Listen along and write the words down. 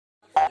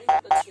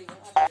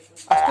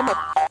आस्ते ना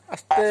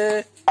आस्ते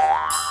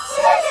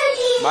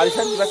मारी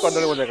सारी जीवा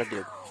कदली मजा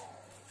काटिए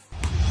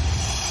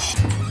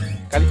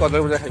काली कदली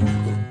मजा खाई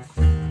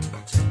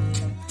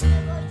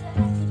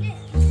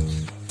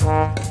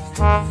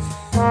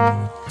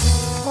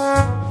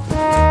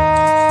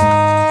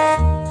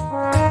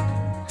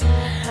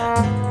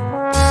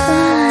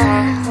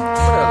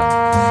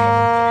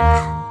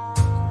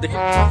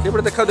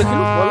देखिए देखा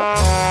देखिलु बोल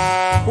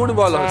पुणी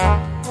बॉल हो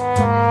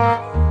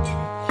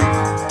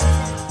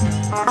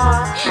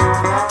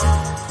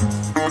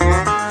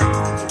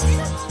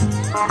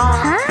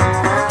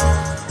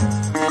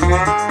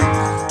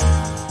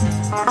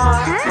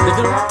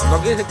देखिलु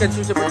लगे से कैच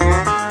से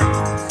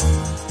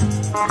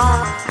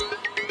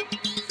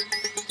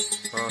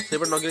हां से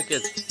पर लगे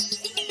कैच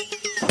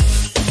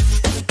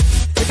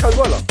देखा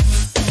बोल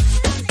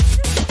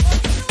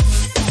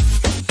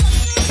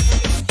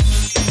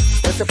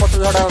ऐसे पत्थर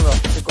झड़ा हो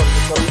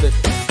कर देख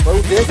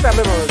बहुत देख पे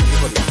हमें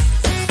कर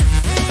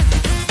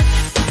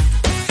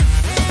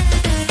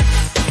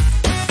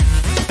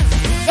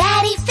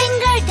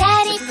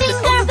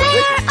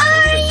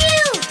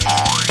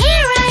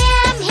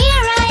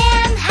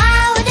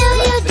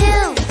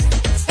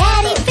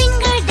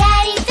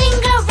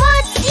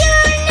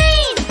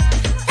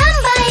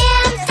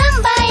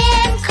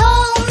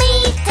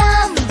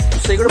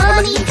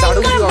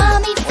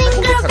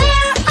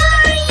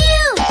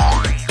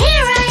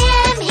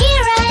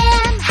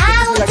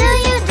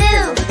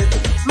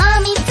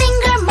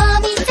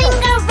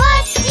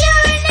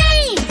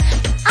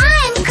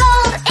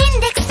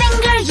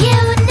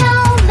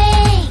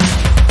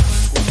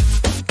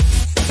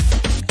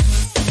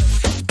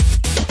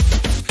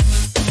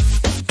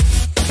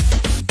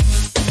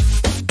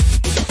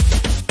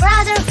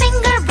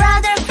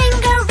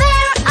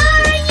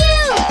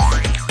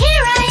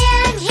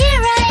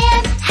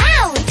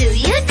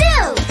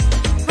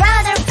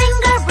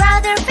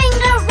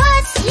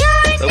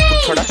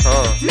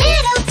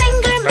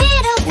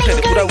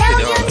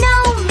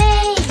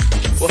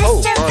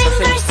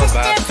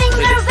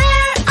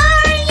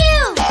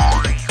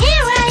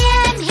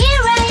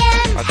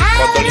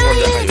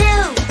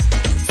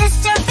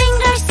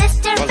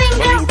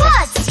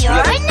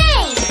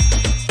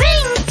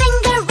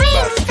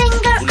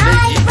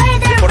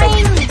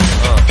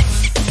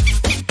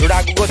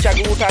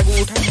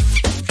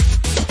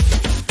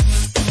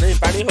नहीं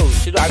पानी हो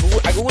सिर आगु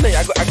आगु नहीं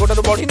आगुटा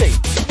तो बॉडी नहीं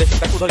देख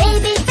ताकू धरि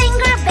baby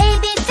finger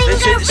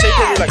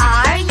where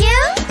are you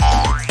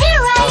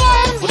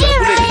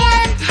here I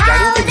am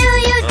how do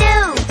you do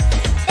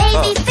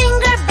baby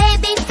finger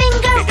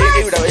what's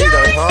your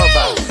name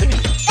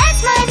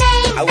that's my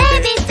name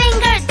baby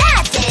finger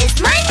that is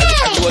my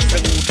name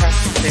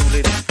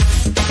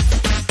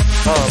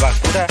हां बा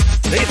उठा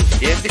नहीं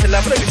एमती हला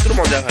पर विस्तर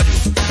मजा भारी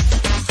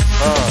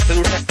हां से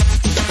उठा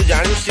तू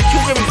जानी शिक्षु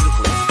के भी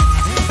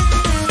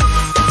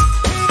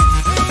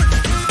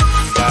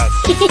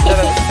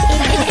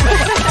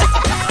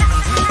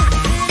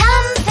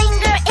Thumb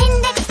finger,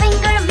 index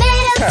finger,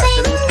 middle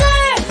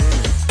finger,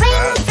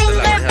 ring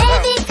finger,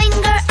 baby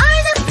finger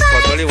are the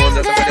 5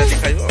 fingers.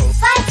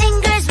 5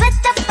 fingers with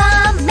the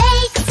palm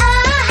makes a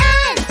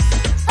hand.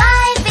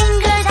 5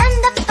 fingers and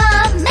the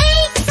palm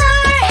makes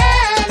our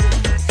hand.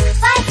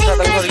 5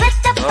 fingers with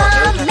the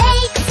palm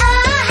makes a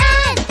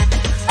hand.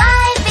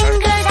 5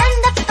 fingers and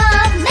the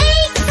palm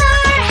makes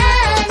our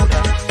hand.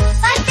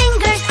 5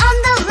 fingers on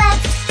the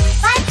left.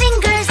 5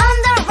 fingers on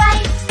the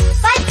right,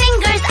 5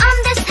 fingers on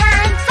this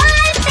hand,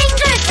 5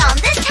 fingers on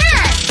this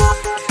hand.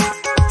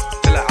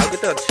 चला आगे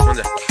तो अच्छी हो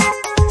जाए.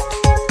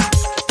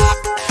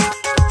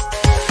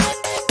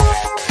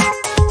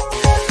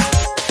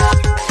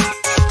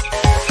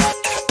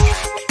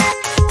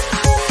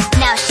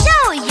 Now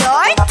show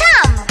your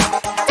thumb,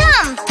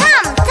 thumb,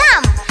 thumb,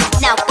 thumb.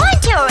 Now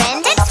point your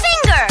index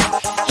finger.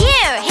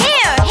 Here,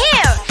 here,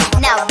 here.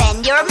 Now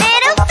bend your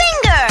middle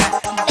finger.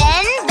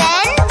 Bend,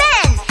 bend,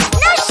 bend.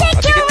 Now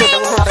shake your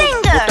ring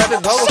finger.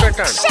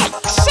 Shake, shake,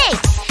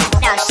 shake.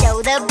 Now show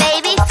the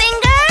baby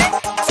finger.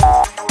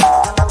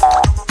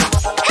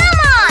 Come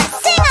on,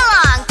 sing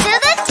along to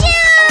the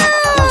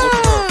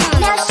tune.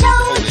 Now show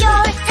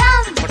your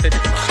thumb.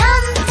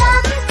 Thumb,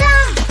 thumb,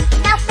 thumb.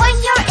 Now point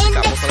your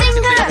index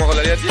finger.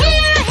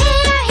 Here,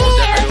 here,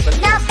 here.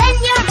 Now bend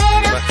your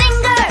middle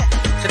finger.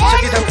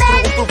 Bend, bend,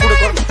 bend.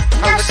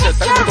 Now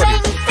shake your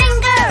ring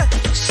finger.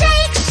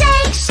 Shake,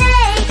 shake,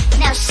 shake.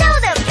 Now show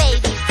the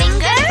baby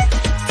finger.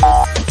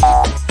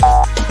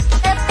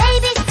 The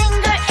baby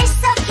finger is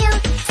so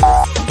cute.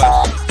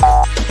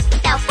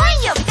 Now point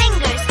your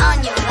fingers on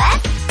your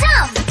left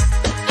thumb.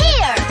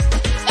 Here,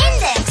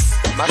 index.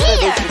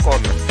 Here,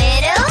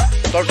 middle.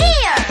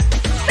 Here,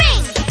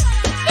 ring.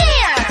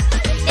 Here,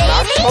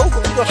 baby.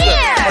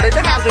 Here.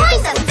 Now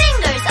point the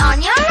fingers on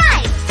your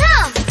right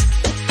thumb.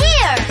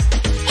 Here,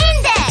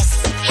 index.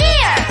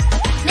 Here,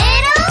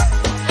 middle.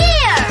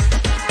 Here,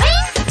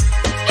 ring.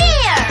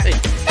 Here,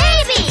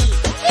 baby.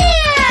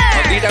 Here.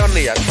 दीटा कर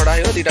लिया छोड़ा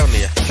है वो दीटा कर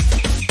लिया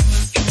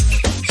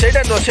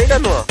सेटा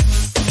no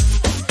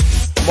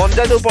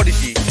मंजा जो पड़ी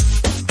थी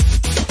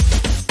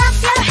clap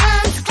your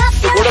hands clap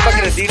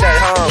दीटा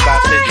हां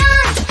बात से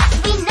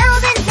We know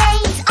the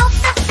names of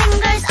the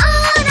fingers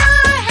on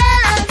our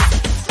hands.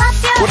 Clap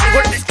your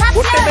hands, clap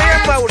your hands.